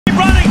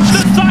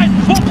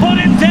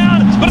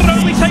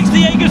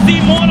Vegas the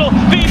Immortal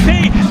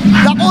VP.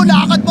 Naku,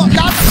 lakad mo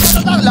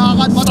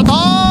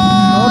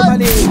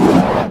Normally,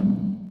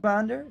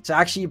 Commander, it's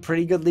actually a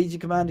pretty good Legion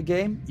Commander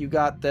game. You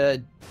got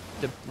the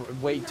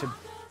way to...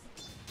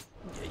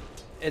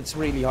 It's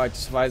really hard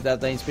to survive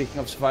that lane. Speaking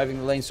of surviving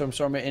the lane,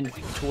 Stormer in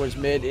towards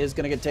mid is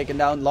going to get taken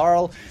down.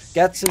 Laurel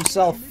gets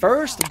himself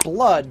first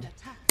blood.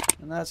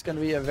 And that's going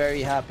to be a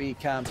very happy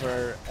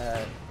camper.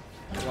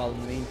 While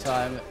in the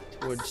meantime,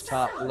 towards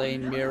top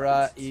lane,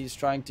 Mira, he's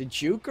trying to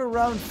juke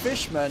around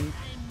Fishman.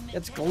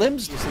 Gets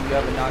glimpsed. You see, you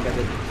have a Naga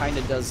that kind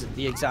of does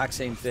the exact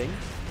same thing.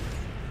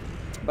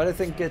 But I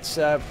think it's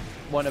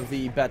one of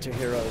the better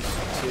heroes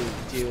to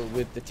deal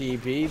with the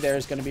TP.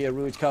 There's going to be a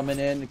root coming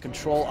in.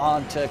 Control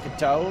onto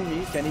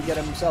Katomi. Can he get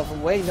himself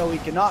away? No, he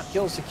cannot.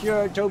 Kill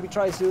secure. Toby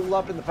tries to level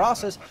up in the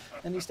process.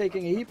 And he's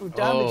taking a heap of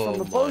damage from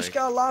the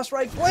Poshka. Last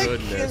right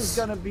click is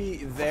going to be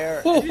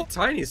there.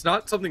 Tiny is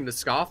not something to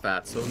scoff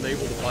at. So being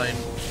able to find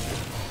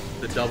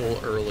the double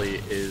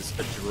early is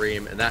a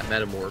dream. And that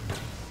Metamorph,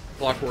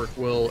 Clockwork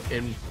will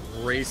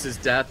embrace his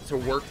death to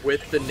work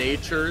with the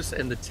natures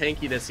and the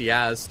tankiness he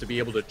has to be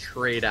able to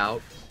trade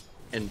out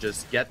and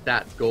just get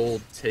that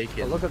gold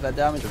taken. Oh, look at that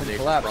damage from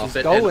collapse.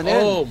 He's going in.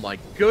 Oh my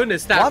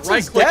goodness, that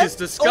right click is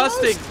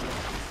disgusting.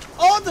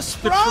 Oh, the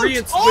sprout! The tree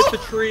and split the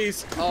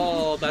trees.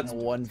 Oh, that's a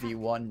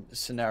 1v1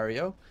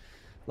 scenario.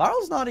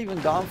 Laurel's not even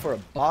gone for a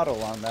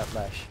bottle on that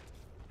Lesh.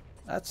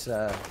 That's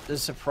a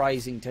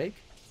surprising take.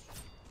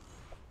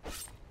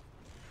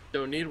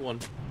 Don't need one.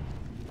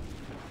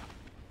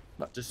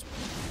 Just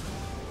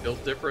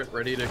built different,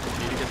 ready to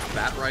compete against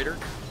Bat Rider.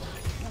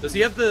 Does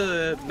he have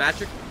the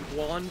magic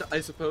wand, I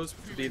suppose,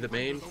 would be the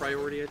main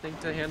priority, I think,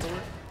 to handle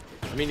it?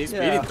 I mean, he's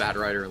beating Bat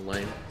Rider in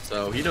lane,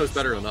 so he knows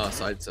better than us,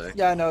 I'd say.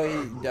 Yeah, no,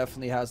 he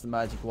definitely has the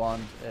magic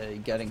wand,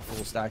 getting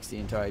full stacks the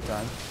entire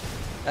time.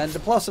 And the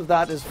plus of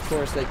that is, of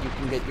course, that you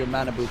can get your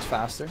mana boots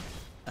faster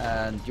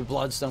and your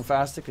bloodstone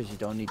faster because you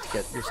don't need to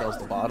get yourselves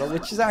the bottle,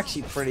 which is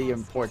actually pretty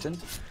important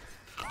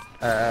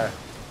to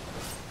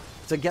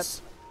get.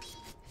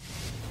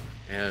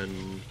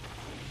 And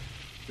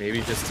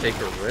maybe just take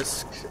a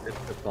risk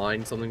to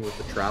find something with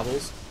the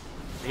travels.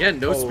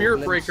 Again, no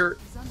Spirit Breaker.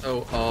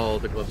 Oh,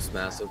 the glimpse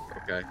massive.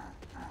 Okay.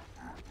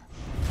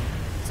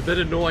 It's a bit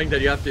annoying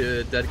that you have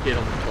to dedicate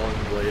on the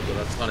Falling Blade, but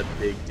that's not a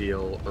big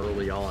deal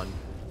early on.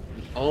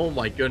 Oh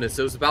my goodness,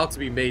 it was about to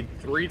be made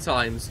 3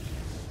 times.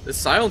 The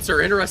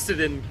Silencer interested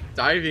in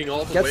diving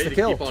all the way to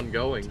keep on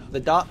going. The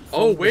dot.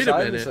 Oh, wait a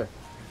minute.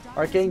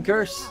 Arcane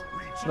Curse.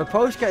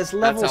 Maposhka is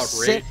level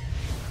 6.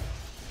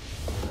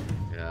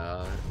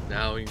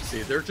 Now you can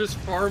see they're just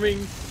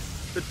farming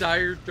the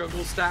dire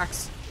jungle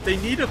stacks. They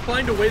need to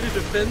find a way to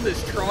defend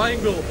this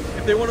triangle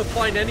if they want to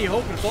find any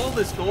hope. With all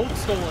this gold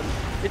stolen,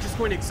 it's just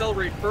going to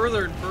accelerate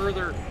further and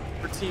further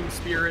for Team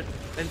Spirit.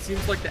 And it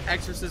seems like the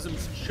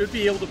exorcisms should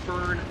be able to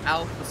burn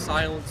out the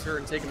Silencer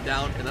and take him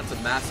down, and that's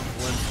a massive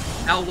glimpse.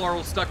 Now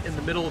Laurel stuck in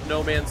the middle of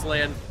no man's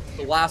land.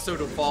 The lasso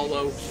to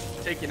follow,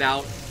 taken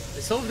out.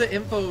 They still have the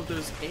info of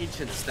those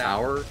ancients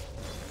tower.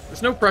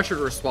 There's no pressure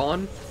to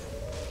respond.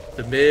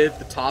 The mid,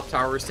 the top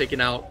tower is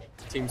taken out.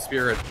 Team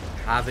Spirit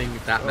having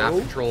that map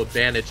control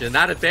advantage, and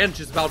that advantage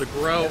is about to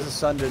grow as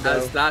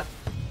that.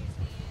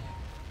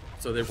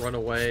 So they run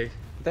away.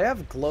 They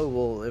have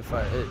global.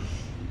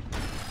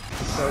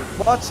 So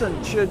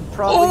Watson should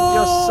probably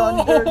just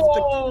sunder.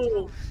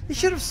 He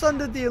should have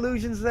sundered the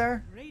illusions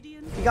there.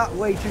 He got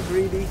way too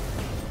greedy.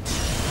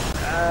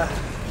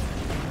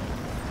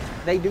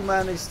 They do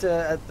manage to,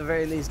 at the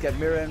very least, get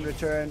Mira in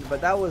return, but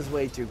that was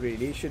way too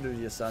greedy. He should have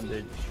just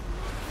sundered.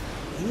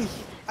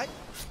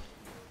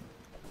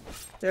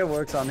 It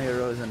works on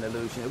heroes and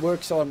illusions. It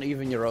works on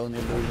even your own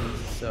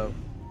illusions, so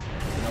you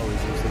can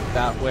always use it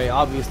that way.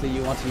 Obviously,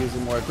 you want to use it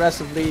more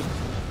aggressively.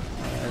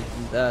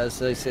 And as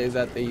they say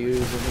that they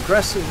use an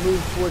aggressive move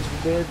towards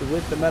mid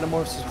with the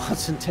Metamorphosis.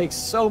 Watson takes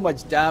so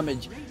much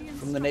damage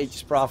from the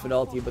Nature's Prophet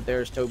ulti, but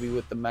there's Toby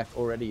with the mech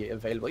already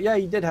available. Yeah,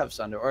 he did have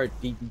Sunder, or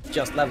he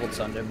just leveled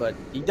Sunder, but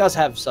he does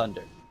have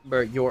Sunder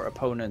for your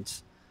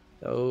opponents.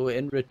 So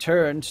in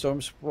return,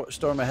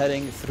 Stormer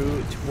heading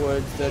through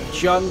towards the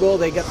jungle.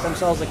 They get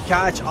themselves a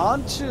catch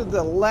onto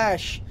the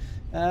Lash.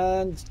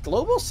 And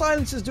Global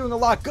Silence is doing a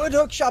lot. Good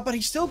hook shot, but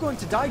he's still going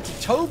to die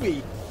to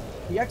Toby.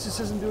 The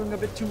Exorcism doing a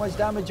bit too much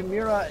damage.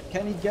 Amira,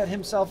 can he get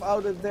himself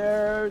out of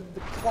there?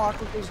 The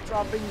Clockwork is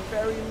dropping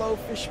very low.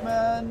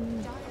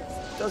 Fishman,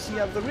 does he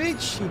have the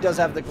reach? He does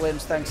have the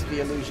glimpse thanks to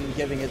the illusion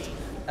giving it.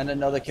 And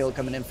another kill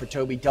coming in for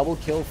Toby. Double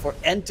kill for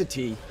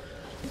Entity.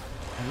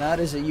 And that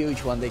is a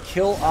huge one. They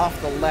kill off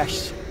the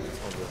Lesh. On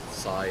the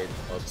side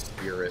of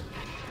Spirit.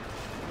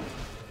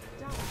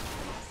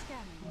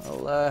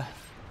 Well,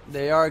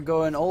 they are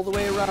going all the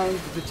way around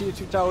the tier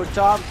 2 tower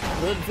top.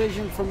 Good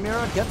vision from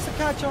Mira. Gets the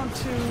catch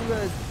onto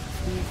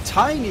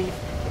Tiny.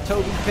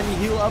 Toby, can he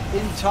heal up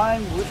in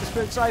time with the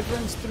Spirit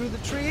Siphons through the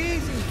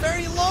trees? He's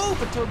very low,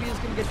 but Toby is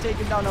going to get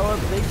taken down.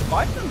 However, they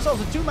find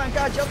themselves a 2-man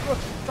catch. Jethro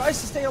tries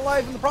to stay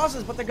alive in the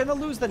process, but they're going to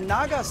lose the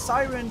Naga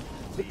Siren.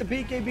 With the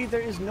BKB, there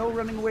is no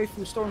running away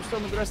from Storm.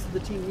 The rest of the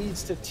team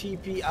needs to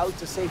TP out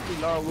to safety.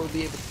 Laura will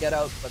be able to get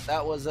out, but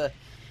that was a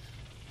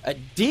A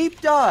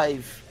deep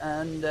dive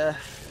and a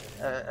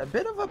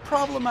bit of a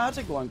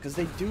problematic one because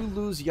they do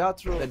lose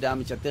Yatoro. The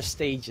damage at this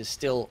stage is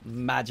still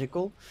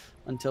magical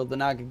until the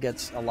Naga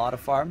gets a lot of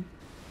farm.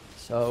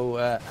 So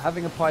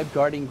having a pipe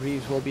guarding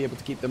Greaves will be able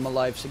to keep them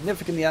alive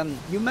significantly. And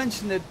you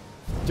mentioned it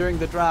during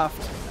the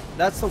draft.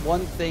 That's the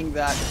one thing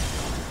that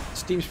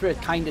Steam Spirit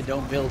kind of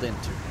don't build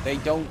into. They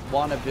don't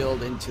want to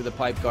build into the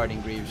pipe guarding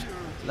Greaves.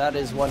 So that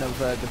is one of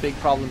the big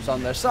problems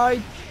on their side.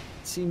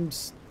 It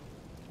seems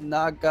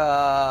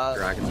Naga...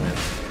 Dragon's Man.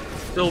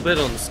 Still a bit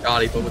on the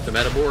Scotty, but with the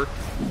Metamorph,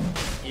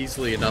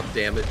 easily enough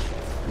damage.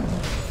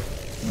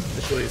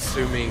 Especially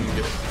assuming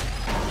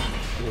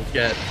we'll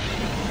get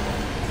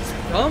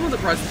some of the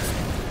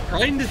presence.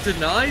 Trying to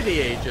deny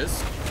the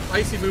Aegis.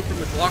 Icy move from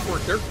the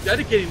Clockwork. They're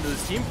dedicating to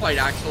this team fight,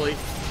 actually.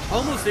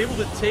 Almost able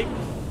to take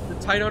the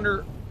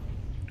Tidehunter.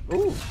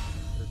 Ooh.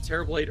 The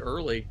Terrorblade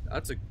early.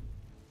 That's a good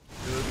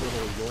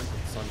little yoink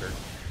from Sunder.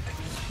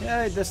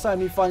 Yeah, this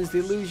time he finds the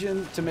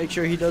illusion to make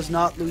sure he does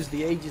not lose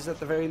the Aegis at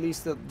the very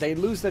least. They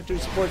lose their two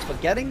supports, but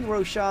getting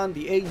Roshan,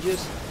 the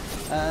Aegis,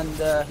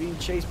 and being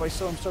chased by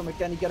Stormstormer,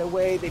 can he get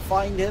away? They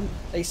find him,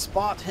 they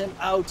spot him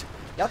out.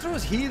 Yatoro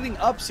is healing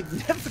up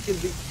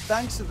significantly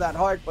thanks to that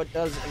heart, but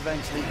does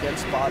eventually get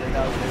spotted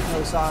out. There's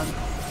no song,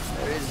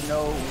 there is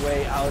no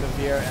way out of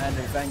here, and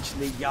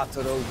eventually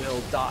Yatoro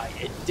will die.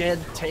 It did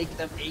take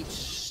them a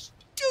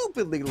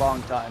stupidly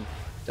long time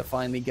to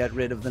finally get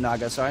rid of the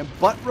Naga Siren,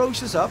 but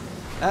Roche is up,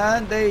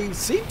 and they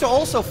seem to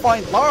also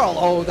find Laurel.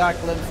 Oh, that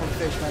glimpse from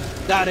Fishman,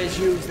 that is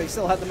huge. They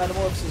still have the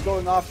Metamorphosis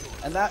going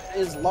off, and that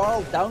is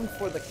Laurel down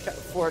for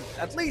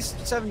at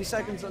least 70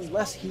 seconds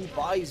unless he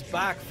buys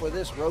back for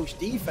this Roche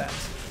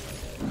defense.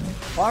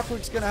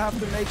 Clockwork's gonna have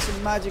to make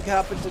some magic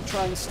happen to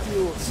try and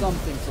steal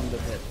something from the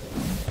pit.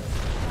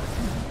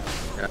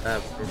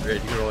 You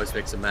can always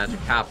make some magic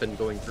happen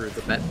going through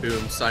the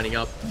BetBoom, signing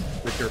up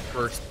with your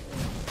first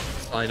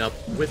sign up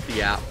with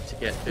the app to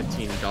get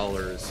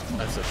 $15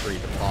 as a free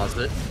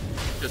deposit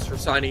just for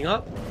signing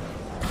up.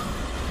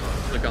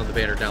 Click on the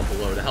banner down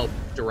below to help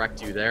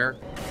direct you there.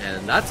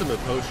 And that's a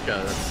Miposhka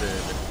that's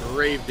in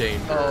grave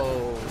danger.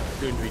 Oh,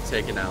 soon to be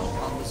taken out.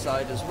 On the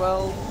side as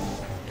well.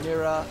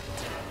 Mira.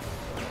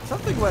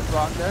 Something went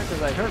wrong there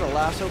because I heard a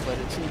lasso, but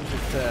it seems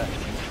it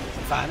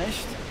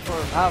vanished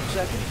for half a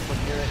second. But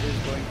Mira is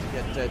going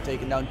to get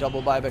taken down.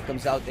 Double buyback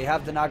comes out. They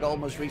have the Naga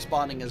almost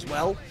respawning as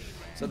well.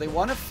 So they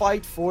want to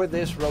fight for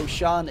this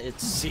Roshan,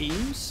 it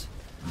seems.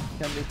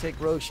 Can they take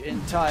Roche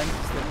in time?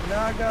 The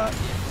Naga.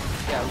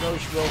 Yeah,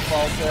 Roche will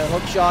fall to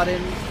hook shot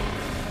in.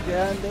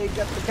 Yeah, and they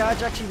get the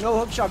catch. Actually, no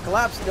hook shot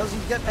collapse.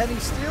 Doesn't get any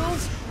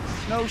steals.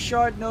 No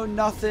shard, no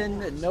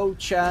nothing, no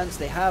chance.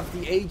 They have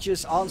the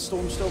Aegis on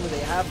Stormstormer. They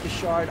have the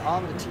shard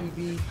on the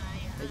TV.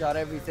 They got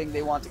everything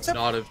they want. Except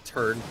not have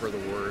turned for the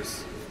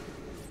worse.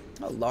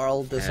 Oh,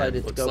 Laurel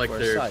decided to go like for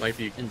a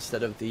side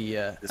instead of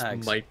the this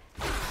axe.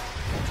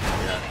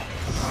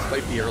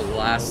 might be her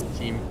last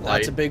team fight.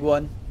 That's a big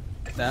one.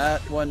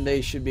 That one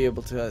they should be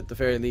able to, at the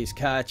very least,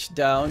 catch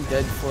down.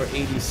 Dead for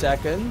 80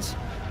 seconds.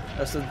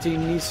 Rest of the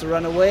team needs to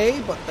run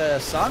away, but the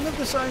Song of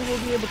the Siren will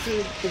be able to,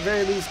 at the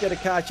very least, get a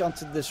catch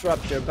onto the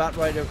Disruptor.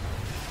 Batrider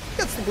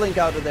gets the blink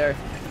out of there,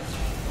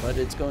 but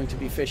it's going to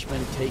be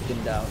Fishman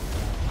taken down.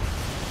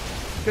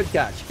 Good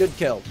catch, good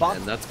kill.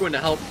 And that's going to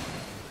help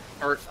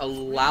start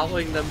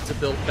allowing them to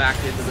build back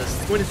into this.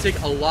 It's going to take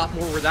a lot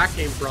more where that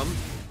came from,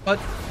 but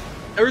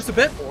there's a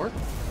bit more.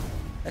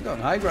 They're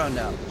going high ground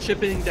now.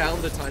 Chipping down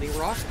the tiny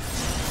rock.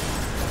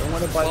 Don't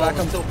want to buy back.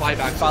 Still buy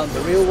back. Found the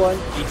real one.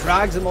 He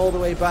drags him all the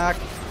way back.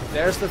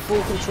 There's the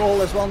full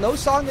control as well. No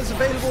song is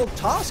available.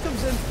 Toss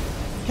comes in.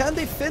 Can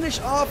they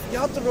finish off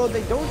Yatoro?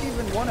 They don't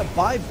even want to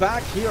buy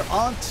back here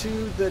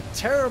onto the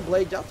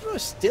Terrorblade. Yatoro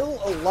is still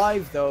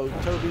alive though.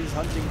 Toby's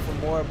hunting for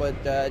more, but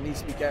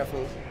needs to be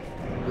careful.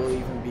 Will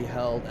even be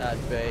held at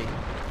bay.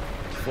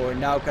 For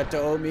now,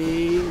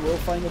 Kataomi will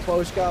find the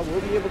Poshka.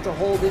 Will be able to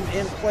hold him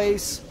in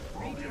place.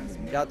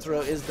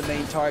 Yatoro is the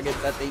main target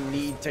that they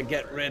need to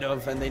get rid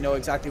of, and they know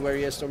exactly where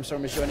he is.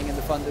 Stormstorm is joining in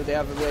the fun. Do they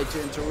have a way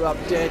to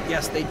interrupt it?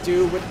 Yes, they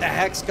do, with the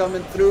Hex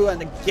coming through,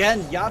 and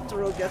again,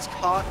 Yatoro gets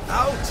caught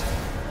out.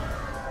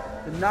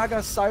 The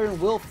Naga Siren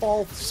will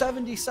fall.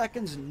 70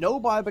 seconds, no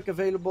buyback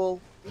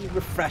available.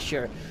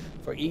 Refresher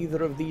for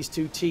either of these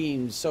two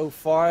teams. So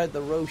far,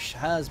 the Roche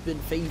has been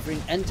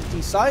favoring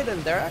Entity side,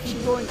 and they're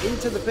actually going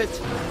into the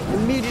pit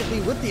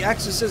immediately with the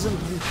Exorcism.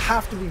 You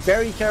have to be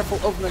very careful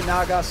of the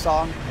Naga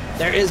Song.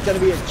 There is going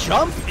to be a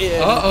jump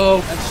in,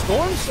 and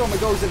Stormstormer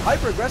goes in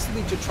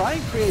hyper-aggressively to try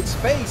and create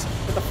space,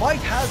 but the fight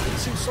has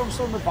ensued.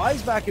 Stormstormer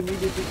buys back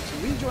immediately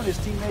to rejoin his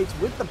teammates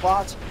with the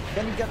bots.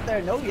 Can he get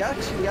there? No, he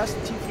actually has to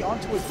TP on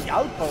towards the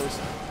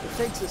outpost. It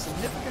takes a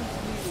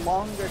significantly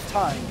longer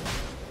time.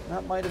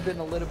 That might have been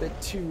a little bit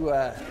too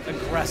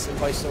aggressive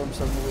by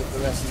Stormstormer with the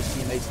rest of his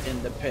teammates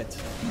in the pit.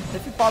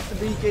 If he popped the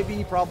BKB,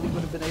 he probably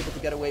would have been able to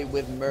get away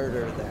with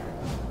murder there.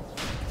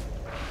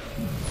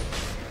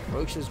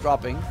 Roche is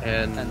dropping,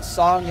 and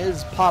Song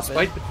is popping,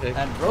 despite the pick,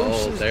 and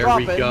Roche is there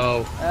dropping, we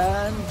go.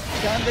 and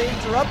can they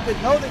interrupt it?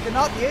 No, they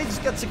cannot. The Aegis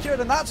get secured,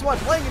 and that's why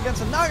playing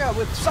against a Naga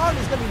with Song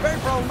is going to be very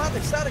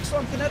problematic. Static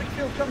Storm, Kinetic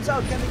Field comes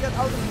out. Can they get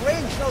out of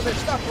range? No, they're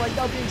stuck right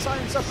now being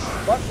silenced up,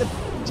 but the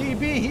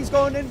DB, he's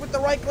going in with the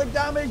right-click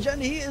damage,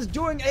 and he is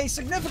doing a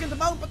significant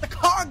amount, but the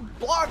cog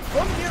block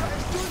from here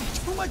is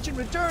doing too much in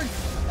return,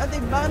 and they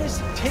managed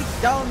to take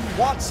down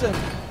Watson.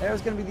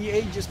 There's going to be the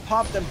Aegis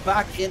popped and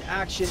back in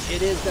action.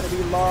 It is going to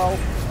be Laurel.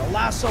 The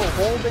lasso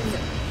holding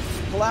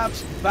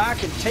Collapse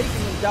back and taking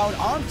him down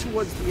on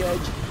towards the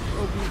edge.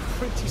 Will be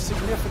pretty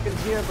significant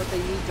here, but they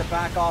need to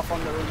back off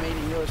on the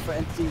remaining heroes for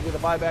Entity with a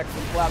buyback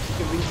from Collapse.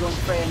 He can rejoin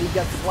Frey, and he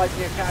gets the life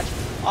near catch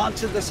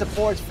onto the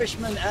supports.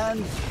 Fishman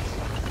and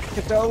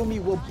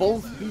Kataomi will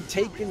both be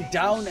taken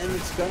down, and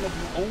it's going to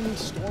be only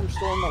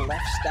Stormstormer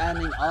left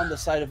standing on the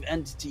side of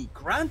Entity.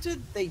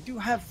 Granted, they do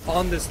have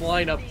on this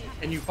lineup,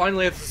 and you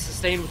finally have to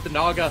sustain with the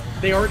Naga.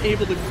 They aren't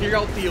able to clear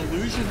out the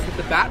illusions with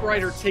the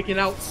Batrider taken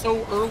out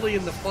so early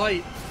in the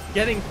fight,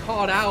 getting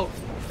caught out,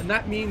 and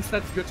that means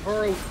that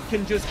Gotaro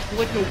can just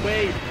flick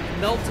away,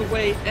 melt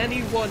away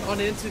anyone on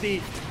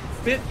Entity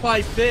bit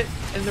by bit,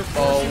 and they're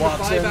forcing the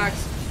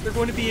buybacks. They're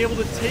going to be able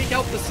to take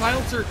out the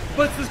silencer,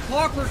 but it's this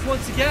clockwork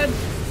once again,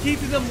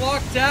 keeping them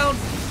locked down.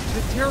 The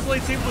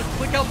Terrorblade's able to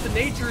click out the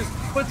natures,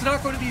 but it's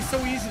not going to be so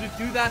easy to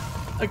do that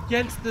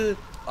against the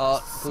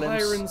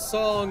Siren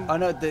Song. Oh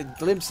no, the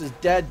Glimpse is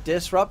dead.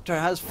 Disruptor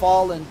has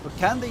fallen, but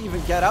can they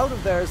even get out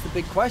of there is the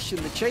big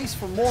question. The chase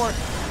for more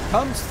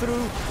comes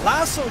through.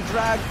 Lasso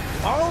drag.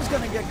 Arl's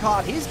gonna get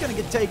caught. He's gonna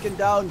get taken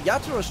down.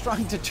 Yaturo's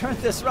trying to turn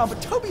this around,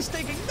 but Toby's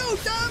taking no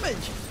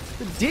damage.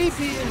 The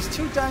DP is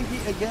too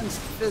tanky against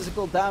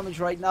physical damage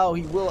right now.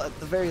 He will at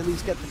the very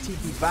least get the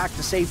TP back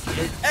to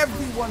safety.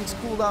 Everyone's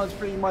cooldowns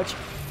pretty much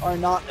are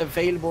not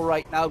available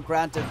right now.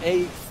 Granted,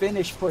 a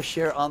finish push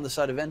here on the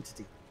side of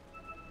Entity.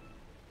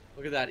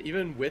 Look at that.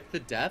 Even with the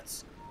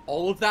deaths,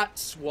 all of that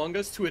swung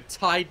us to a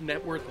tied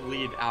net worth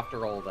lead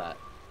after all that.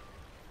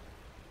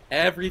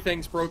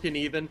 Everything's broken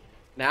even.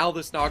 Now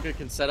this Naga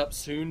can set up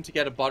soon to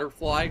get a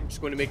butterfly, which is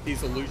going to make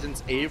these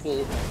illusions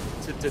able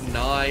to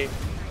deny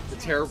the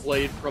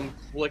Terrorblade from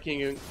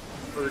clicking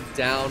her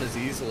down as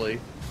easily.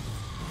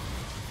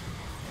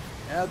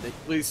 Yeah,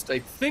 at least I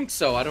think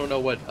so. I don't know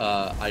what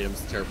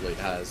items the Terrorblade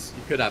has.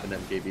 He could have an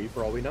MKB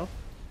for all we know.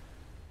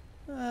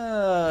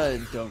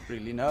 Don't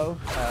really know.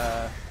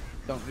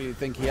 Don't really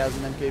think he has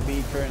an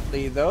MKB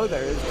currently, though.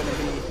 There is going to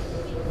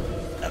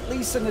be at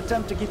least an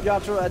attempt to keep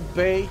Yatoro at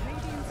bay.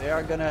 They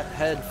are going to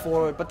head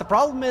forward. But the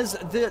problem is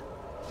that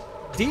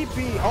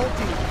DP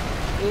ulti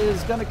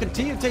is going to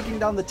continue taking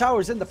down the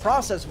towers in the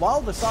process while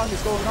the song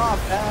is going off,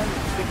 and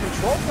the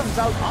control comes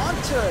out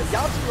onto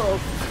Yatoro.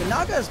 The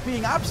Naga is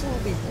being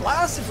absolutely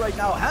blasted right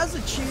now. Has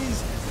a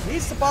cheese.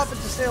 Needs to pop it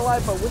to stay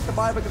alive, but with the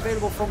buyback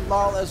available from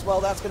Larl as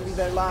well, that's going to be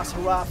their last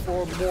hurrah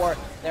for more.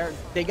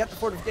 They get the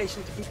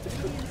fortification to keep the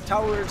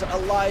towers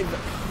alive.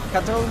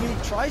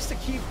 Kataomi tries to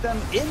keep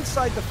them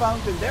inside the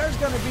fountain. There's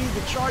going to be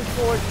the charge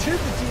forward to the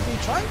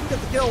TP, trying to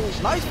get the kill.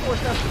 Nice force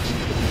to keep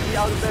the TP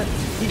out of there.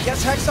 He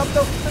gets Hex up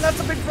though, and that's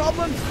a big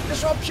problem.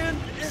 Disrupt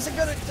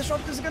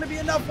isn't gonna be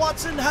enough.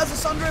 Watson has a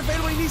Sunder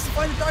available. He needs to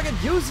find a target.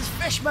 Uses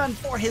Fishman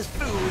for his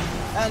food,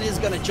 and is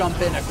gonna jump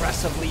in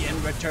aggressively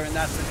in return.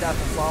 That's the death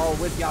of Laurel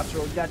with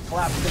Yatoro dead.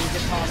 Collapse gonna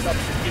get tossed up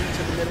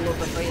into the middle of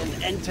the fray,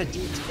 and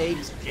Entity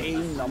takes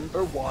game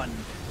number 1,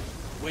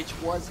 which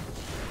was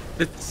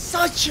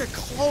such a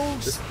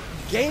close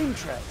game,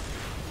 Trev.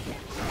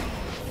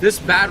 This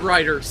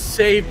Batrider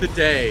saved the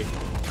day.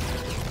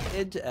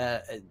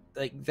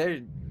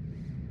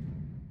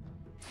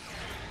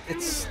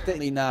 It's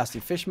really nasty.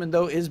 Fishman,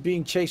 though, is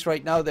being chased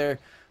right now. They're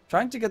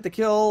trying to get the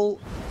kill.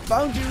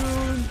 Bounty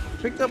rune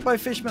picked up by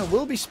Fishman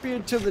will be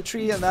speared to the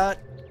tree, and that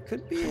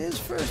could be his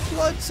first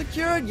blood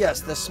secured.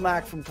 Yes, the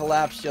smack from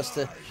Collapse just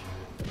to...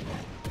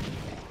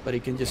 But he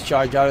can just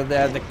charge out of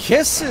there. The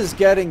kiss is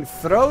getting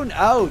thrown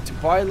out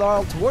by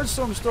Laurel towards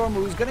Stormstormer,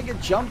 who's going to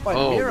get jumped by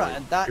Mira,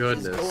 and that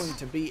is going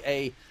to be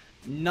a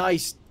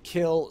nice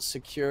kill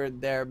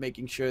secured there,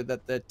 making sure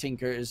that the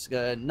Tinker is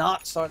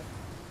not starting...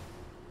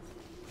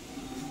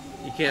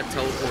 You can't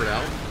teleport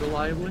out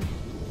reliably.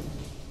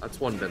 That's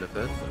one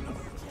benefit.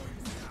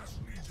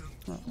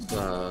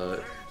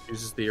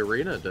 Uses the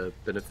arena to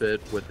benefit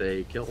with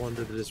a kill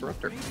under the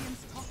Disruptor.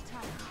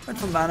 Went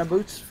for Mana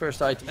Boots,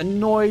 first item.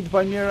 Annoyed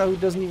by Mira, who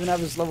doesn't even have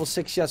his level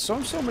 6 yet.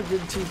 Stormstormer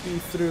did TP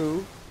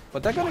through,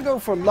 but they're gonna go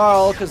for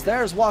Laurel, because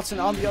there's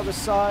Watson on the other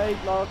side.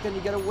 Laurel, can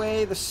you get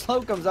away? The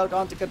slow comes out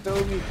onto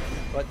Kataomi,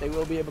 but they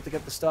will be able to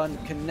get the stun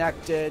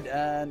connected,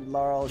 and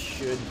Laurel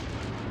should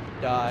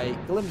die.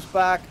 Glimpse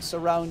back,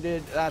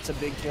 surrounded. That's a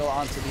big kill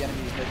onto the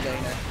enemy's mid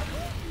laner.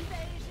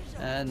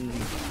 And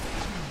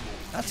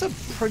that's a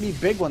pretty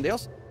big one. They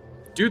also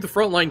do the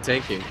frontline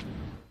tanking.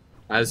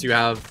 As you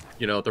have,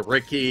 you know, the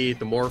Ricky,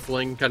 the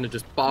Morphling, kind of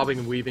just bobbing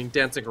and weaving,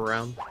 dancing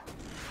around.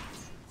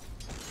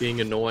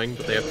 Being annoying,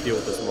 but they have to deal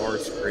with this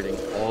Mars creating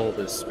all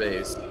this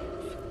space.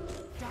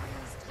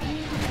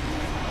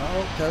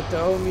 Oh,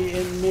 Kataomi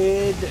in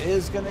mid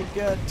is gonna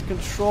get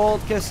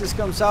controlled. Kisses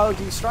comes out.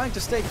 He's trying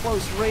to stay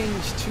close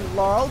range to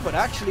Laurel, but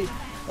actually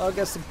Laurel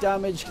gets the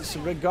damage.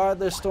 So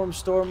regardless,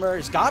 Stormer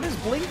has got his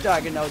blink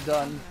dagger now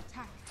done.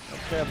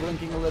 Okay,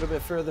 blinking a little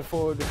bit further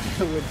forward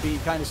would be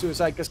kind of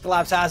suicide because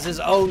Collapse has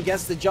his own,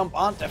 gets the jump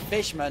onto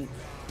Fishman.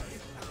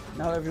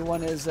 Now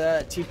everyone is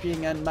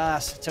TPing en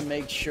masse to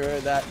make sure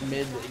that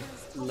mid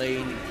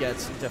lane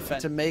gets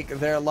defense to make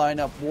their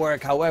lineup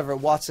work. However,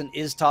 Watson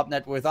is top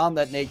net worth on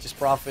that Nature's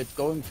Prophet,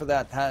 going for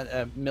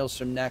that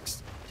Maelstrom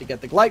next to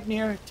get the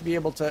Gleipnir to be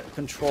able to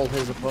control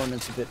his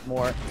opponents a bit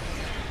more.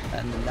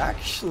 And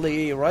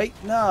actually, right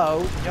now,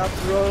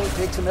 Jethro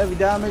takes some heavy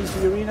damage.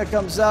 The arena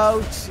comes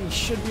out. He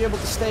should be able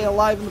to stay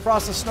alive in the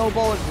process.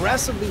 Snowball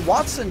aggressively.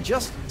 Watson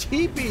just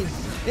TP'd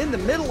in the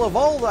middle of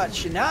all that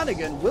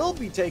shenanigan. Will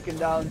be taken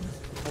down.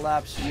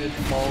 Collapse should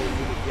fall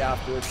immediately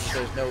afterwards.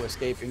 There's no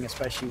escaping,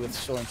 especially with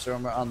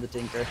Stormer on the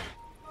Tinker.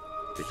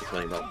 Did you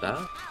complain about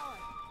that?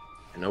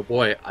 And oh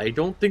boy, I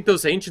don't think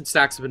those ancient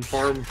stacks have been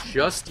farmed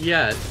just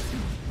yet.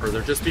 Or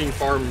they're just being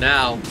farmed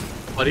now.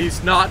 But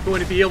he's not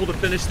going to be able to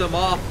finish them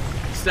off.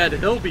 Instead,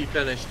 he'll be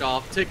finished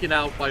off, taken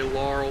out by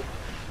Laurel.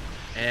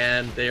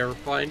 And they are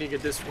finding a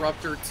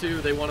disruptor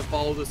too. They want to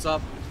follow this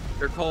up.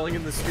 They're calling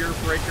in the Spear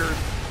Breaker,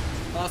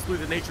 possibly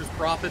the Nature's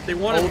Prophet. They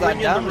want to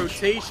bring in the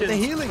rotation. The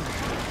healing.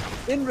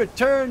 In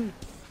return,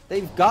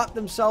 they've got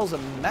themselves a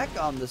mech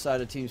on the side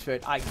of Team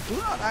Spirit. I do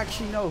not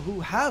actually know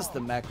who has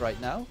the mech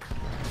right now.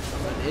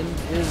 But in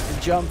is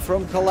the jump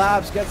from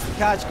Collapse, gets the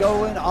catch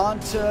going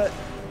onto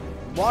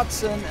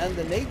Watson, and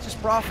the Nature's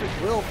Prophet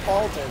will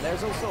falter.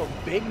 There's also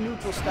a big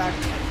neutral stack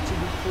to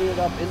be cleared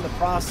up in the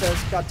process.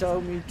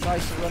 Kataomi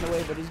tries to run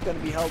away, but he's going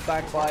to be held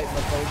back by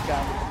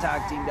Makoshkan. With the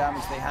tag team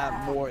damage, they have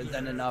more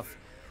than enough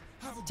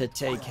to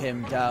take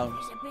him down.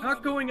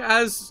 Not going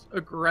as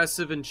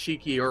aggressive and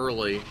cheeky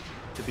early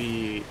to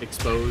be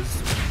exposed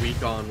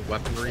weak on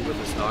weaponry with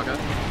this Naga.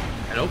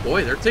 And oh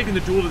boy, they're taking the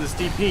duel to this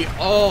DP.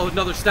 Oh,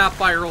 another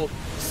Snapfire roll.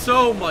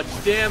 So much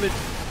damage.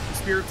 The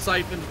Spirit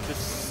Siphon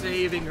just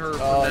saving her from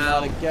now.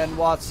 Not again,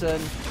 Watson.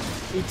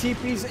 He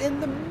TP's in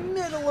the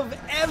middle of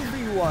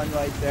everyone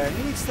right there.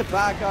 Needs to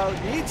back out,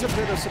 needs a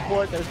bit of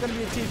support. There's going to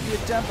be a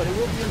TP attempt, but it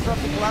will be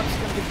interrupted. Collapse is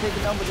going to be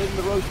taken down, but in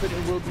the roach pit,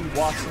 it will be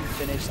Watson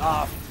finished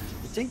off.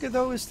 The Tinker,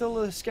 though, is still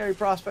a scary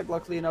prospect.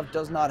 Luckily enough,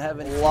 does not have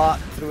a lot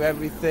through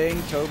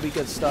everything. Toby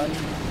gets stunned,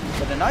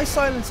 but a nice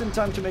silence in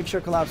time to make sure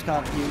Collapse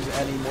can't use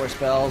any more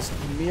spells.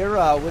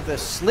 Mira with a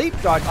sleep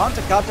dart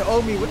onto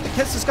Kataomi with the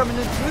kisses coming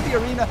in through the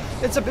arena.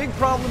 It's a big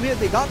problem here.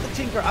 They got the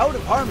Tinker out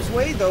of harm's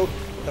way, though.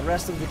 The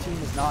rest of the team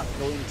is not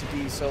going to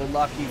be so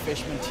lucky.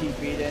 Fishman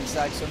TP'd in,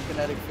 stacked some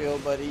kinetic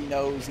field, but he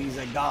knows he's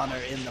a goner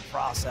in the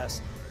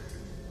process.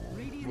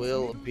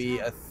 Will be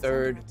a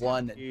third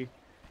one.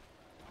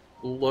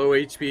 Low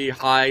HP,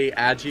 high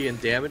agi and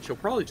damage. He'll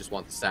probably just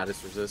want the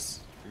status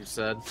resist, you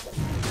said.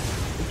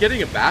 And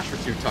getting a bash or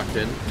two tucked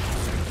in,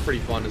 pretty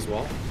fun as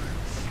well.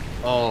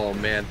 Oh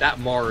man, that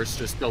Mars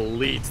just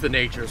deletes the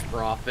Nature's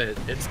Prophet.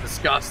 It's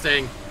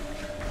disgusting.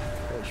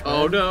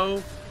 Oh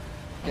no.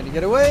 Gonna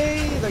get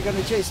away, they're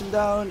gonna chase him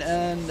down,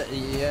 and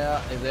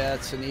yeah,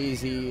 that's an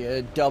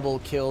easy double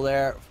kill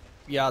there.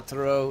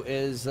 Jethro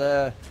is,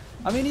 I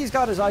mean, he's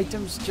got his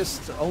items,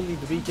 just only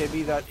the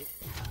BKB that...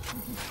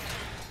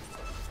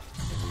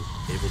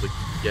 Able to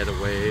get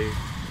away,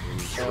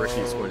 and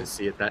Rishi's going to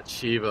see it. That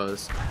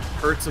Shiva's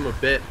hurts him a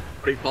bit,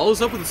 but he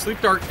follows up with a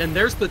Sleep Dart, and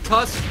there's the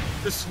Tusk,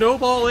 the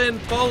snowball in,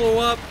 follow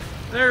up,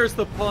 there's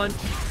the punch.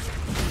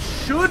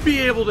 Should be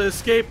able to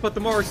escape, but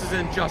the Mars is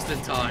in just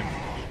in time.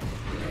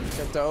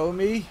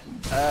 Kataomi,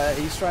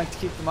 he's trying to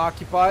keep them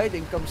occupied.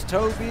 In comes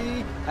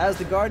Toby, has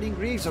the Guardian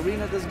Greaves.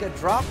 Arena doesn't get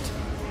dropped.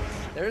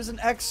 There's an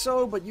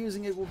Exo, but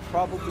using it will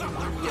probably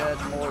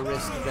be more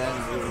risk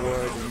than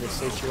reward in this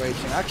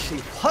situation.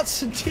 Actually,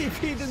 Watson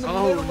TP'd in the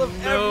middle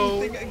of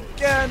everything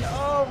again.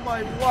 Oh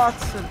my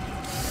Watson.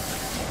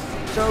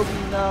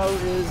 Toby now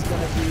is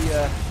going to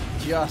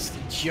be just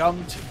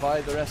jumped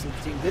by the rest of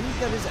the team. Didn't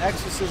get his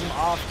Exorcism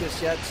off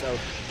just yet, so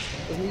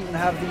doesn't even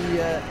have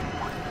the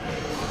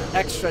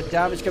extra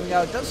damage coming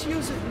out. Does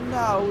use it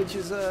now, which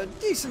is a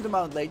decent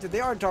amount later.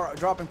 They are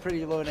dropping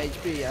pretty low in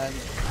HP, and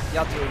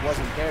Jethro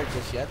wasn't there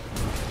just yet.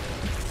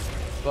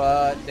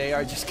 But they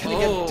are just going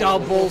to get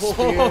double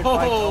speared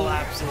by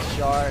Collapse's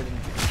Shard. And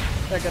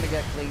they're going to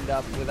get cleaned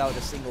up without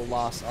a single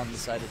loss on the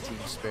side of Team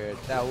Spirit.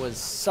 That was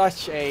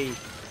such a...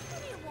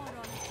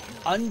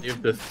 You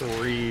have the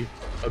 3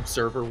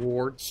 observer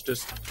wards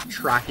just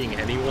tracking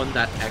anyone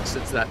that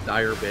exits that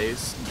dire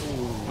base.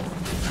 Ooh.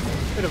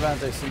 Bit of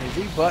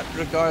anti-synergy, but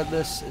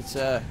regardless, it's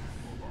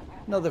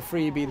another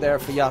freebie there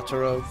for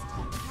Jethro.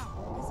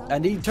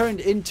 And he turned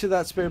into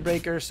that Spirit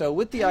Breaker, so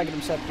with the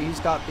Aghanim Scepter, he's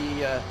got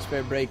the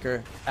Spirit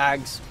Breaker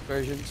Ags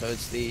version, so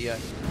it's the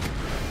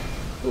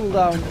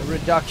cooldown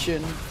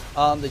reduction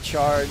on the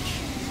charge.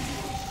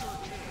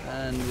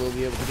 And will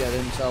be able to get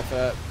himself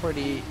a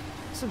pretty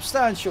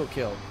substantial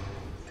kill.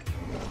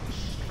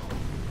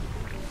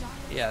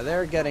 Yeah,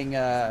 they're getting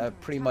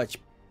pretty much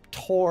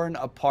torn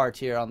apart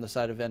here on the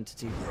side of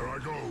Entity. There I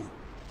go.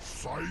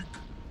 Psych.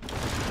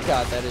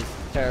 God, that is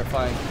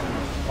terrifying.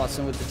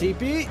 Watson with the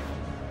TP.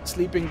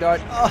 Sleeping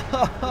dart.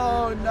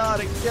 Oh, not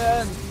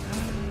again.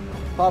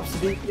 Pops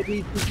the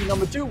DP. TP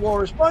number 2.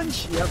 Walrus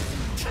punch. Yep.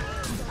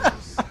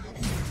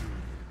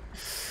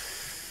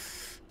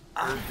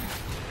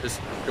 Just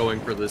going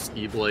for the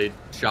ski blade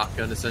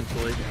shotgun,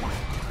 essentially.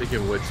 Speaking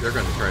of which, they're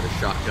going to try to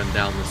shotgun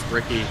down this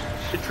Ricky.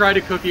 They try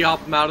to cookie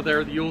hop him out of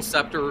there. The Yule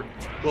Scepter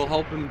will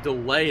help him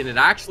delay, and it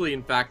actually,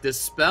 in fact,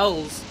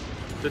 dispels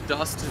the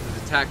dust to the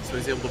detect, so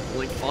he's able to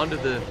blink onto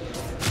the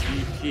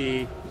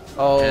BP.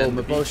 Oh, and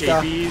the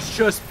Maposhka. BKB's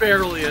just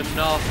barely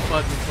enough,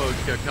 but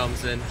Maposhka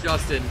comes in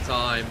just in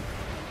time.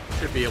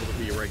 Should be able to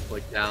be right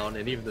click down,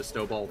 and even the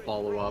snowball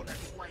follow-up.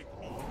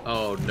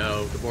 Oh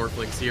no, the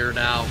Morphling's here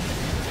now.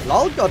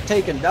 Lol got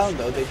taken down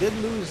though. They did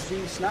lose the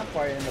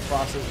Snapfire in the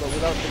process, but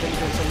without the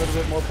danger, it's a little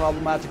bit more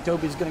problematic.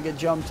 Toby's going to get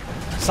jumped,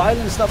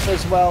 silenced up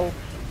as well,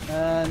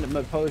 and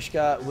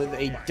Maposhka with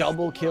a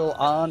double kill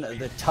on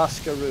the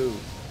Tuskaroo.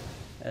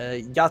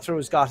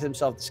 Yatro's got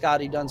himself the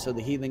Scotty done, so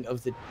the healing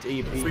of the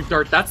TP. Sleep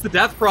Dart, that's the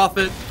Death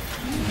Prophet.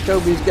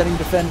 Toby's getting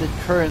defended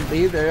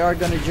currently. They are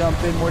going to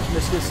jump in.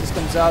 Mortimiscus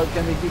comes out.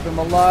 Can they keep him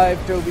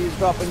alive? Toby is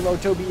dropping low.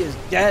 Toby is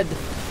dead.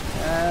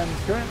 And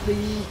currently,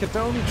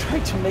 Katomi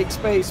tried to make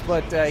space,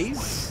 but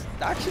he's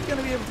actually going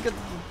to be able to get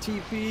the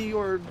TP,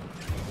 or...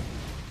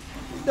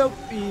 Nope,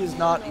 he is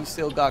not. He's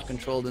still got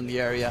controlled in the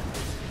area.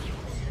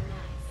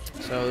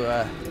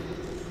 So,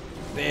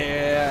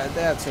 there,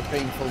 that's a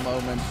painful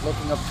moment.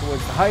 Looking up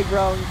towards the high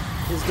ground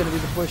is going to be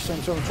the push.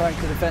 Storm trying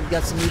to defend,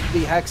 gets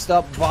immediately hexed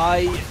up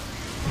by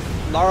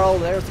Laurel.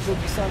 There's the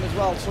Cookie Sun as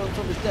well. Storm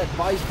is dead,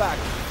 buys back,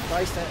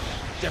 tries to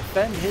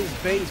defend his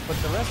base, but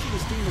the rest of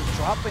his team is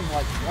dropping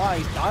like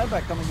flies.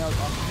 Dieback coming out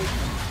on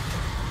Fishman.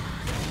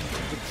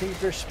 The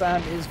Tinker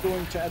spam is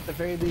going to, at the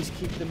very least,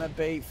 keep them at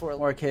bay for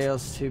more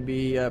chaos to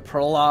be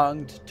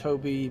prolonged.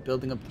 Toby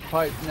building up the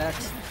pipe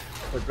next.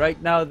 But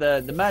right now,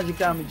 the magic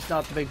damage is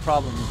not the big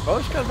problem.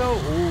 Boschka, though,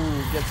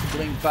 ooh, gets the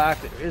blink back.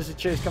 There is a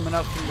chase coming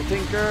up from the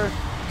Tinker.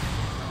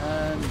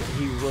 And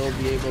he will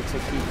be able to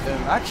keep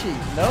them. Actually,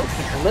 no,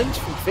 the glimpse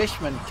from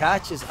Fishman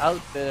catches out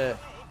the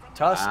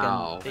Tusk.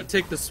 Wow. They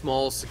take the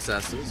small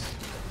successes.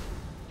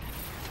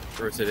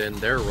 Throws it in.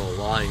 They're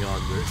relying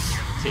on this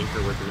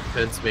Tinker with the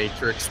defense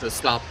matrix to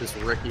stop this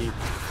Ricky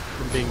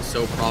from being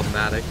so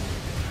problematic.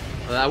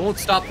 I won't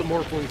stop the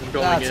Morphling from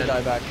going in.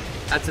 That's a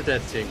dieback. That's a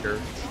dead Tinker.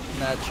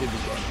 That should be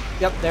good.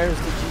 Yep, there's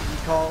the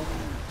GG call.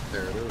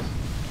 There it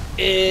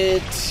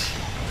is.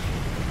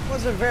 It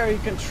was a very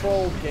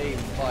controlled game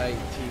by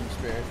Team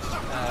Spirit.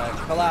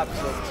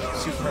 Collapse looked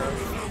superb.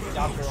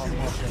 Doctor on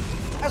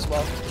Morphling as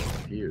well.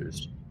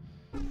 Confused.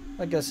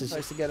 I guess it's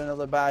nice to get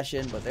another bash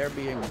in, but they're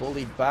being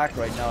bullied back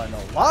right now, and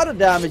a lot of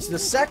damage. The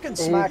second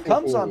smack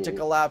comes on to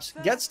Collapse,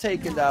 gets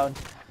taken down.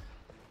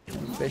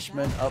 And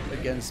Fishman up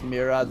against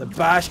Mira. The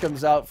bash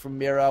comes out from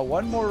Mira.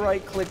 One more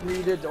right click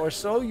needed, or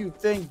so you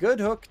think. Good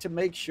hook to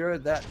make sure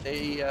that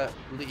they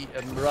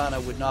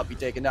Mirana would not be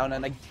taken down,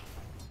 and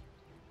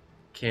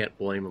can't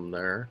blame him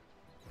there.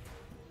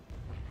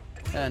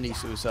 And he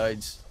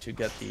suicides to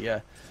get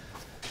the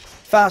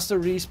faster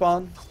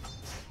respawn.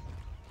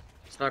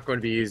 It's not going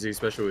to be easy,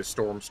 especially with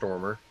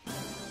Stormer.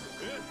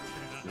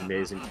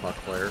 Amazing puck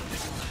player.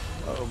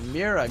 Oh,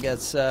 Mira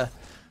gets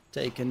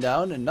taken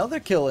down.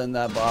 Another kill in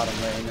that bottom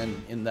lane, and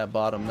in that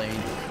bottom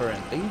lane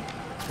currently.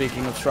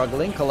 Speaking of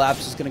struggling,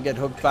 Collapse is going to get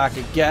hooked back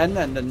again,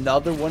 and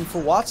another one for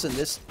Watson.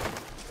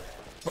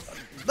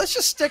 Let's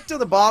just stick to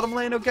the bottom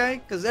lane,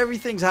 okay? Because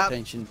everything's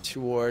happening. Attention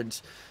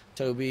towards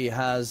Toby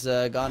has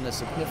gotten a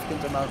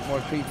significant amount more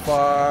creep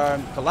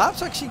farm.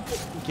 Collapse actually,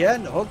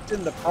 again, hooked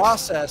in the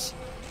process.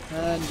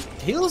 And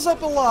heals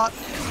up a lot,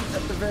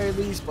 at the very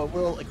least, but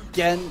will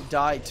again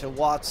die to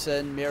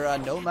Watson. Mira,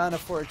 no mana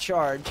for a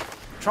charge.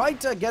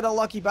 Tried to get a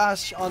lucky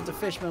bash onto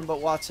Fishman,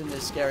 but Watson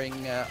is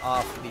scaring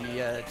off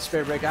the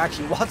Spirit Breaker.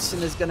 Actually,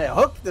 Watson is going to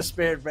hook the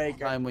Spirit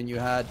Breaker. Time when you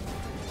had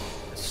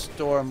a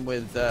Storm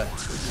with a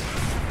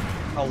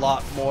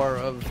lot more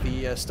of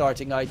the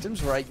starting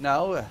items. Right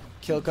now,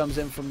 kill comes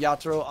in from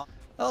Yatro.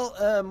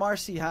 Well,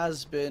 Marcy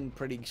has been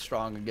pretty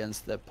strong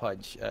against the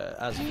Pudge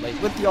as of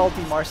late. With the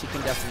ulti, Marcy can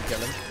definitely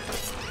kill him.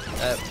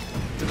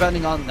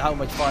 Depending on how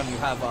much farm you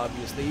have,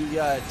 obviously.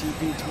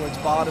 TP towards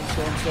bottom,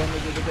 Storm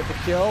able to get the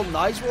kill.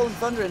 Nice Rolling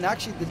Thunder, and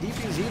actually the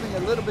DP is healing a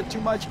little bit too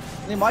much.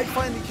 They might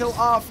find the kill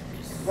off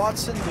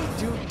Watson. They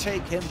do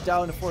take him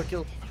down. A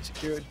 4-kill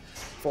secured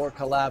for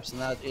Collapse,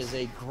 and that is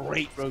a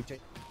great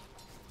rotation.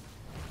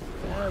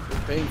 Yeah,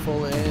 but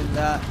painful in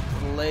that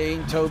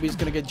lane. Toby's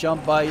going to get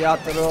jumped by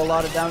Yatoro. A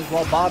lot of damage,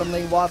 while bottom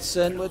lane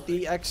Watson with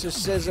the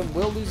Exorcism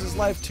will lose his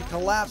life to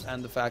Collapse.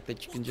 And the fact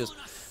that you can just...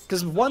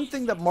 Because one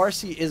thing that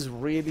Marcy is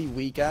really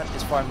weak at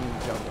is farming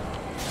the jungle.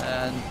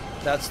 And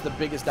that's the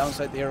biggest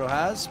downside the hero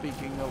has.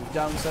 Speaking of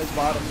downsides,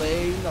 bottom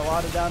lane, a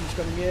lot of damage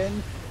coming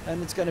in.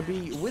 And it's going to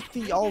be with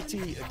the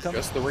ulti coming.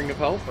 Just the Ring of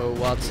Health. Oh,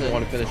 Watson.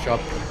 Want to finish up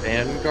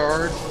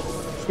Vanguard.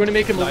 It's going to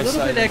make him a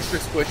little bit extra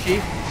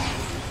squishy.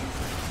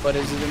 But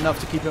is it enough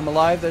to keep him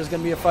alive? There's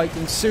going to be a fight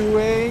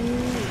ensuing.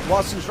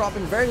 Watson's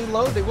dropping very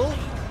low. They will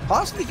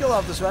possibly kill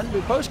off this one.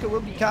 Luposhka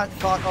will be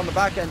caught on the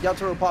back end.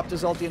 Yatoro popped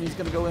his ulti and he's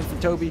going to go in for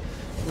Toby,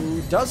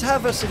 who does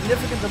have a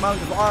significant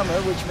amount of armor,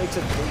 which makes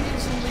it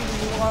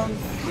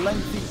reasonably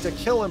lengthy to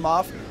kill him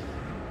off.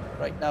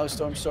 Right now,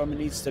 Stormstormer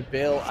needs to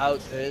bail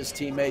out. His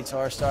teammates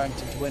are starting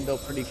to dwindle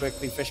pretty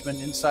quickly. Fishman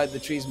inside the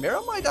trees.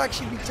 Mira might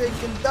actually be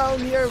taken down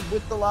here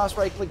with the last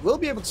right click. Will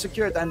be able to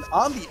secure it. And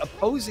on the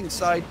opposing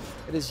side,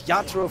 it is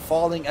Yatoro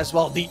falling as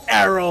well. The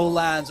arrow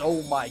lands.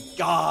 Oh my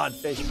god,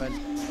 Fishman.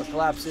 The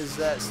collapse is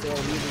still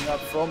healing up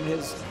from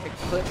his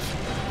eclipse.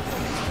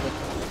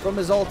 From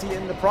his ulti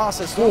in the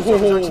process. Stormstorm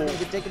is actually going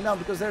to get taken down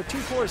because there are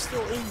 2 cores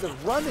still in the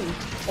running.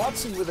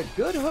 Watson with a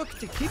good hook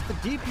to keep the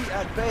DP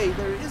at bay.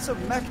 There is a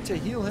mech to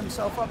heal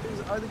himself up.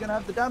 Are they going to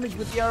have the damage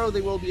with the arrow?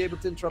 They will be able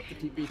to interrupt the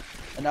TP.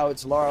 And now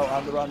it's Laurel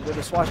on the run with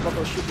a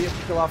swashbuckle. Should be able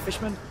to kill off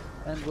Fishman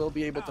and will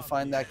be able to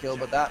find that kill.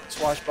 But that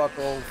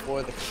swashbuckle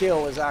for the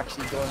kill is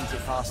actually going to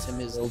cost him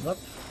his build up.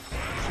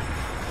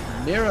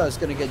 Mira is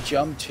going to get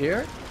jumped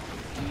here.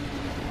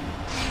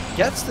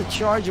 Gets the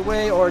charge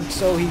away, or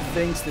so he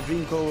thinks. The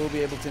Dream Coil will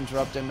be able to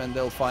interrupt him and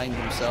they'll find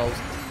themselves.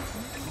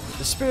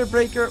 The Spirit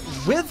Breaker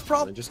with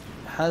prop just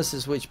has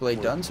his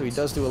Witchblade done, so he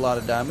does do a lot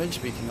of damage.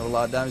 Speaking of a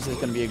lot of damage, there's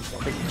going to be a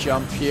quick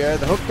jump here.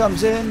 The hook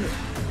comes in.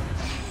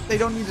 They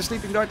don't need a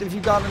Sleeping Dart if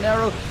you've got an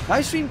arrow.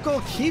 Nice Dream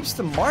Coil keeps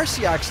the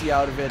Marcy actually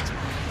out of it.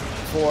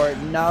 For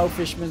now,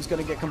 Fishman's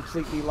going to get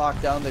completely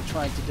locked down. They're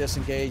trying to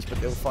disengage, but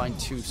they'll find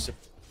 2.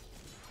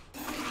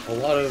 A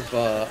lot of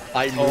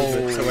high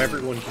movement, so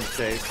everyone can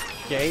save.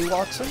 Gay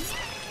Watson?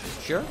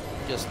 Sure.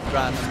 Just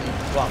randomly,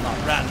 well, not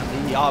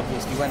randomly, he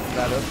obviously went for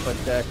that hook,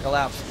 but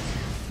collapsed.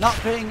 Not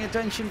paying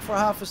attention for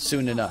half a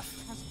soon enough.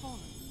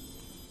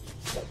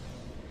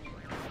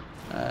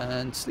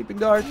 And Sleeping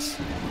Darts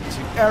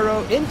to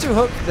arrow, into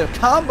hook, the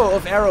combo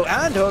of arrow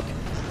and hook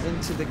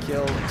into the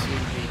kill to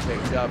be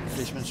picked up.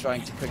 Fishman's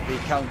trying to quickly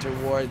counter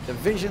ward the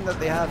vision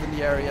that they have in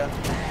the area.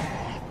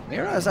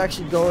 Mira is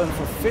actually going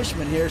for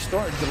Fishman here.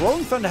 The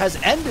Rolling Thunder has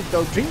ended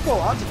though. Dream Coil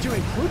onto 2,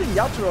 including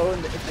Yatoro,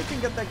 and if they can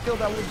get that kill,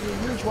 that would be a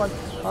huge one.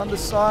 On the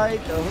side,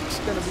 the hook's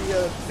going to be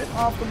a bit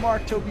off the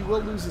mark. Toby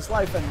will lose his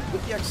life, and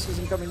with the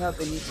Exorcism coming out,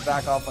 they need to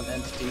back off on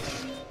Entity.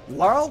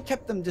 Laurel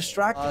kept them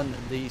distracted on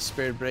the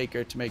Spirit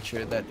Breaker to make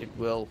sure that it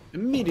will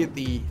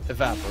immediately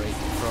evaporate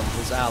from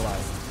his ally.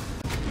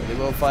 They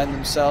will find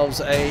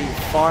themselves a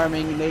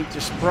farming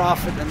Nature's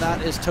Prophet, and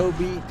that is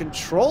Toby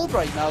controlled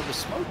right now. The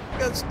smoke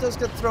does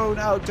get thrown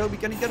out. Toby,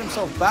 can he get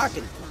himself back?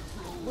 It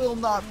will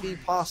not be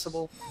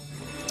possible.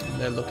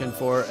 They're looking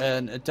for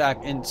an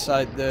attack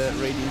inside the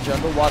Radiant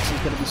jungle. Watson's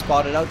going to be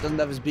spotted out, doesn't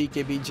have his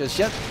BKB just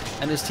yet,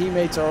 and his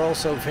teammates are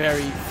also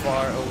very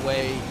far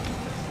away.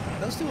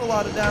 Does do a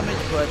lot of damage,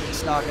 but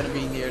it's not going to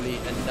be nearly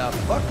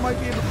enough. Buck might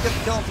be able to get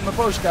the kill onto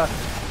Maposhka.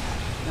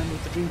 And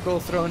with the Dream Coil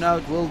thrown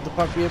out, will the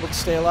Puck be able to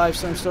stay alive?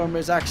 Stormstormer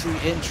is actually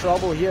in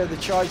trouble here. The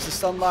charge, the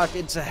stun lock,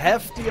 it's a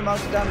hefty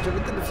amount of damage.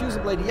 With the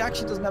Diffuser Blade, he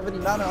actually doesn't have any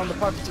mana on the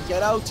Puck to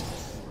get out.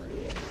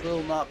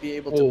 Will not be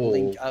able to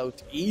blink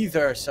out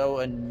either. So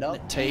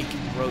another take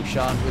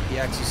Roshan with the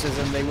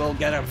Exorcism. They will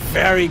get a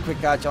very quick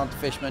catch onto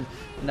Fishman.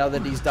 Now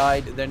that he's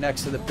died, they're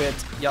next to the pit.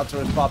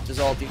 Yatoro has popped his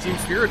ulti. Team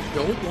Spirit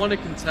don't want to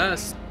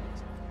contest.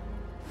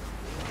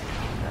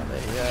 And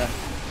they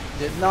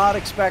did not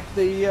expect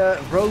the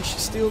Roche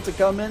steal to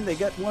come in. They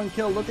get 1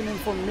 kill, looking in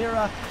for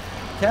Mira.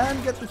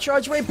 Can get the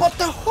charge away, but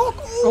the hook!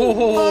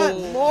 Oh my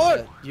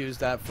lord! Use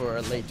that for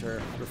a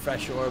later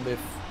refresh orb if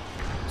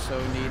so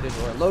needed,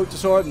 or a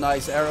Lotus Orb.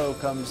 Nice arrow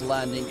comes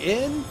landing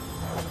in.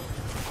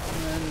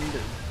 And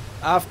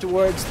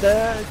afterwards,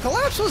 the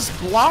collapse was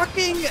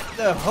blocking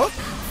the hook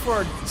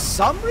for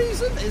some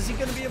reason. Is he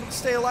going to be able to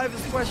stay alive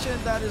is the question.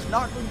 That is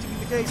not going to be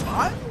the case.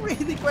 I'm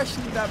really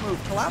questioning that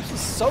move. Collapse is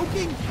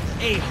soaking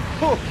a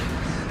hook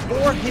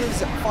for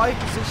his 5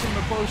 position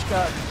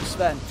Maposhka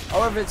Sven.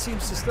 However, it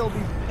seems to still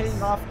be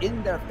paying off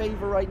in their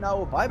favor right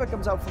now. A buyback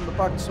comes out from the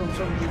Puck, so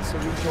needs to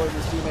rejoin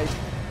his teammates.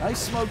 Nice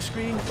smoke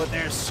screen, but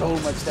there's so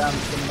much damage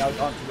coming out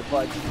onto the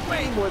Puck.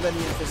 Way more than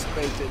he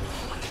anticipated.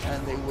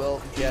 And they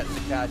will get the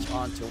catch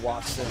onto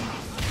Watson.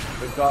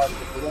 Regardless,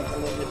 they went a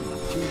little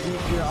bit too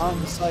deep here on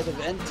the side of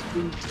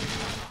Entity.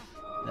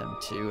 Them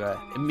to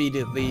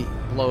immediately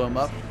blow him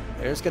up.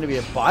 There's going to be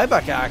a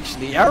buyback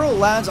actually. Arrow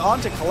lands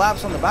onto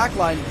Collapse on the back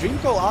line. Dream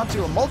Coil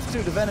onto a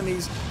multitude of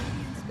enemies.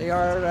 They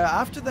are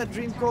after that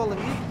Dream Coil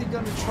immediately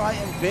going to try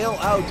and bail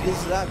out.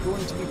 Is that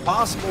going to be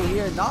possible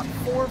here? Not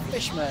for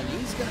Fishman.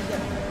 He's going to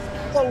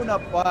get blown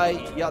up by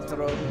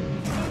Yatoro.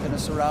 Going to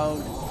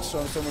surround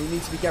Stormstormer. He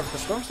needs to be careful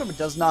because Stormstormer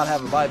does not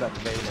have a buyback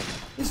available.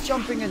 He's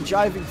jumping and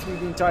jiving through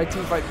the entire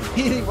team fight.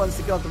 Really wants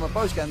to kill them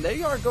Maposhka, and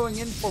they are going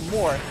in for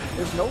more.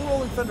 There's no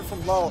Rolling Thunder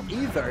from Lal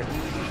either.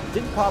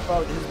 Didn't pop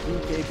out his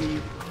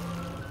BKB.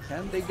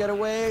 Can they get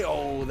away?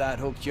 Oh, that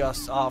hook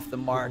just off the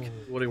mark.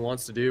 What he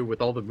wants to do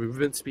with all the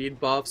movement speed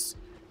buffs,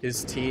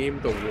 his team,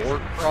 the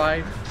War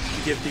Cry,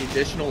 to give the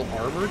additional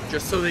armor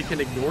just so they can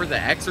ignore the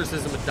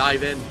Exorcism and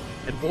dive in.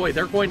 And boy,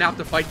 they're going to have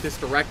to fight this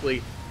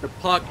directly. the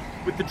puck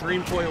with the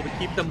Dream Coil to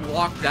keep them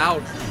locked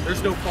out.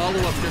 There's no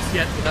follow-up just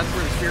yet, but that's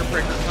where the Spirit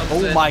Breaker comes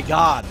in. Oh my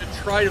god. To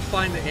try to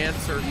find the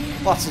answer.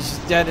 Plus is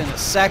just dead in a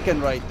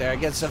second right there.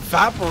 Gets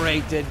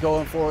evaporated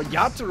going forward.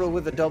 Dktruman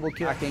with a double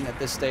kicking at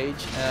this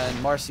stage.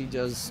 And Marcy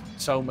does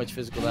so much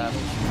physical damage.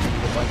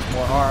 A bunch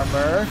more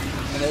armor.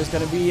 And there's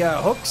going to be a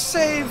hook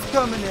save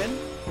coming in.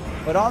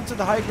 But onto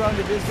the high ground,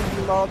 it is going to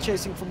be Lal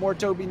chasing for more.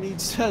 Toby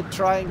needs to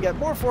try and get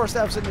more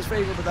 4-steps in his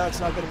favor, but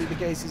that's not going to be the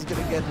case. He's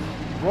going to get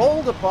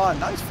rolled upon.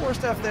 Nice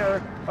 4-step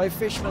there by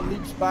Fishman.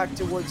 Leaps back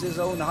towards his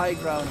own high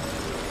ground.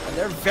 And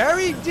they're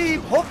very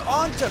deep. Hook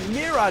onto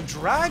Mira.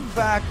 Drag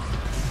back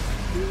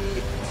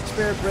the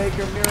Spirit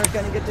Breaker. Mira,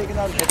 can he get taken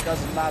out? It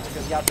doesn't matter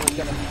because Dktruman is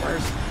going to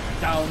burst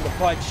down the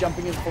punch,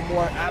 jumping in for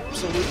more.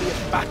 Absolutely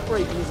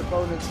backbreaking his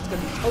opponents. It's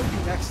going to be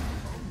Toby next.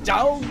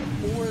 Down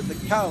for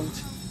the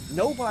count.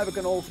 No buyback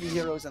on all 3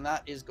 heroes, and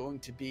that is going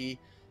to be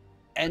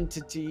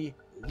Entity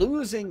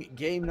losing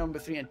game number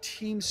 3, and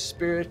Team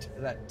Spirit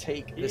that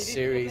take the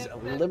series,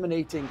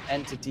 eliminating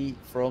Entity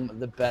from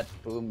the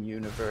BetBoom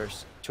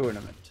Universe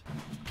tournament.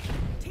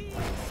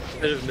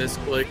 Bit of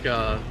misclick.